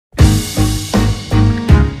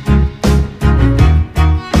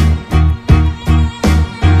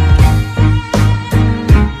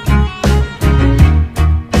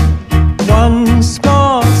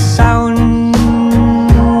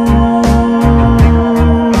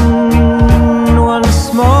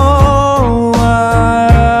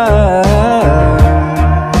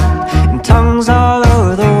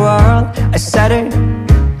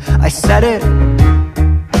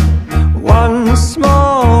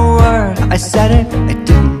said it, I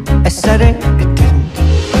didn't. I said it, I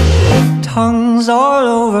didn't. Tongues all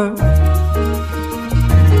over.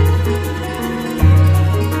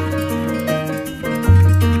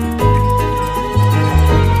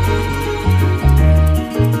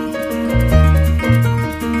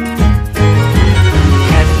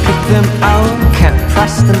 Can't pick them out, can't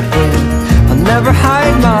press them in. I'll never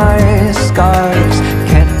hide my scars.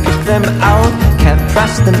 Can't pick them out, can't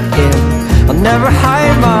press them in. I'll never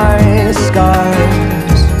hide my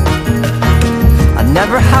scars. I'll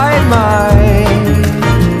never hide my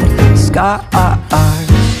scars.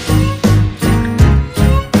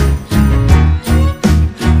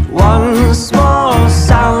 One small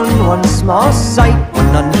sound, one small sight,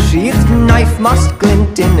 one unsheathed knife must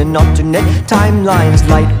glint in an alternate timeline's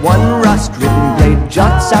light. One rust-ridden blade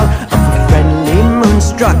juts out of a friendly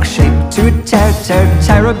moonstruck shape to tear, tear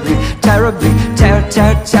terribly, terribly, tear,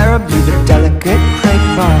 tear terribly the delicate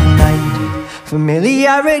crepe of night.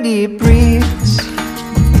 Familiarity breeds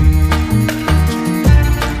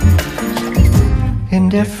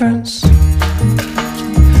indifference.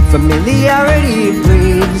 Familiarity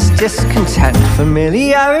breeds discontent.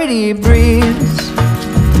 Familiarity breeds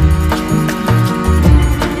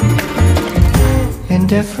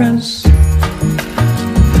indifference.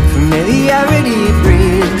 Familiarity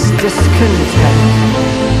breeds discontent.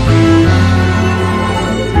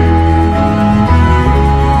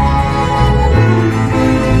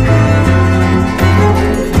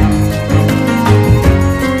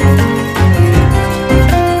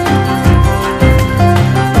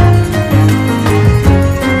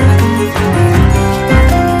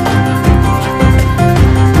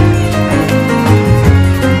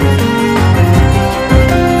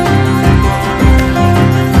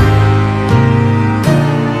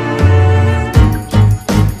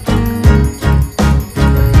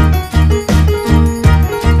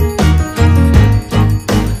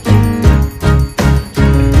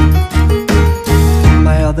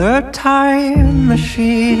 Time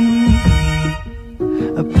machine,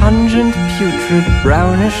 a pungent, putrid,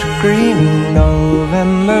 brownish green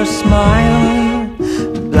November smile,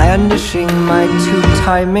 blandishing my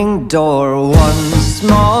two-timing door. One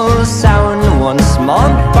small sound, one small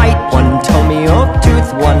bite, one Tomeo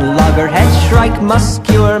tooth, one loggerhead shrike,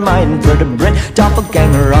 muscular mind, vertebrate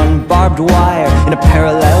doppelganger on barbed wire in a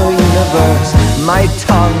parallel universe. My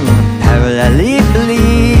tongue parallelly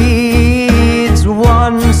bleeds.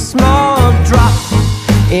 One small drop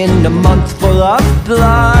in a month full of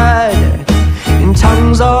blood, in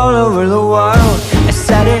tongues all over the world. I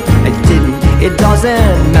said it, I didn't, it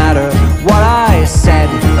doesn't matter what I said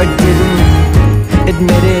or didn't.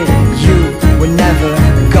 Admit it, you were never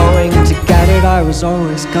going to get it. I was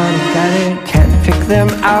always gonna get it. Can't pick them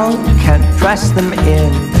out, can't press them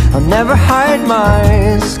in. I'll never hide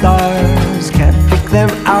my scars. Can't pick them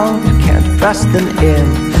out, can't press them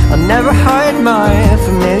in. I'll never hide my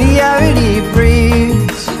familiarity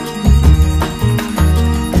breeds.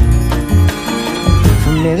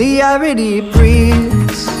 Familiarity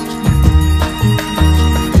breeds.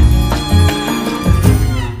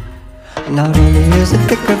 Not only is it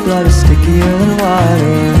thicker blood is stickier than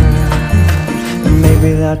water, and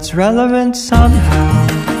maybe that's relevant somehow.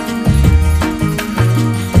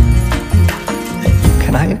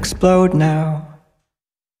 Can I explode now?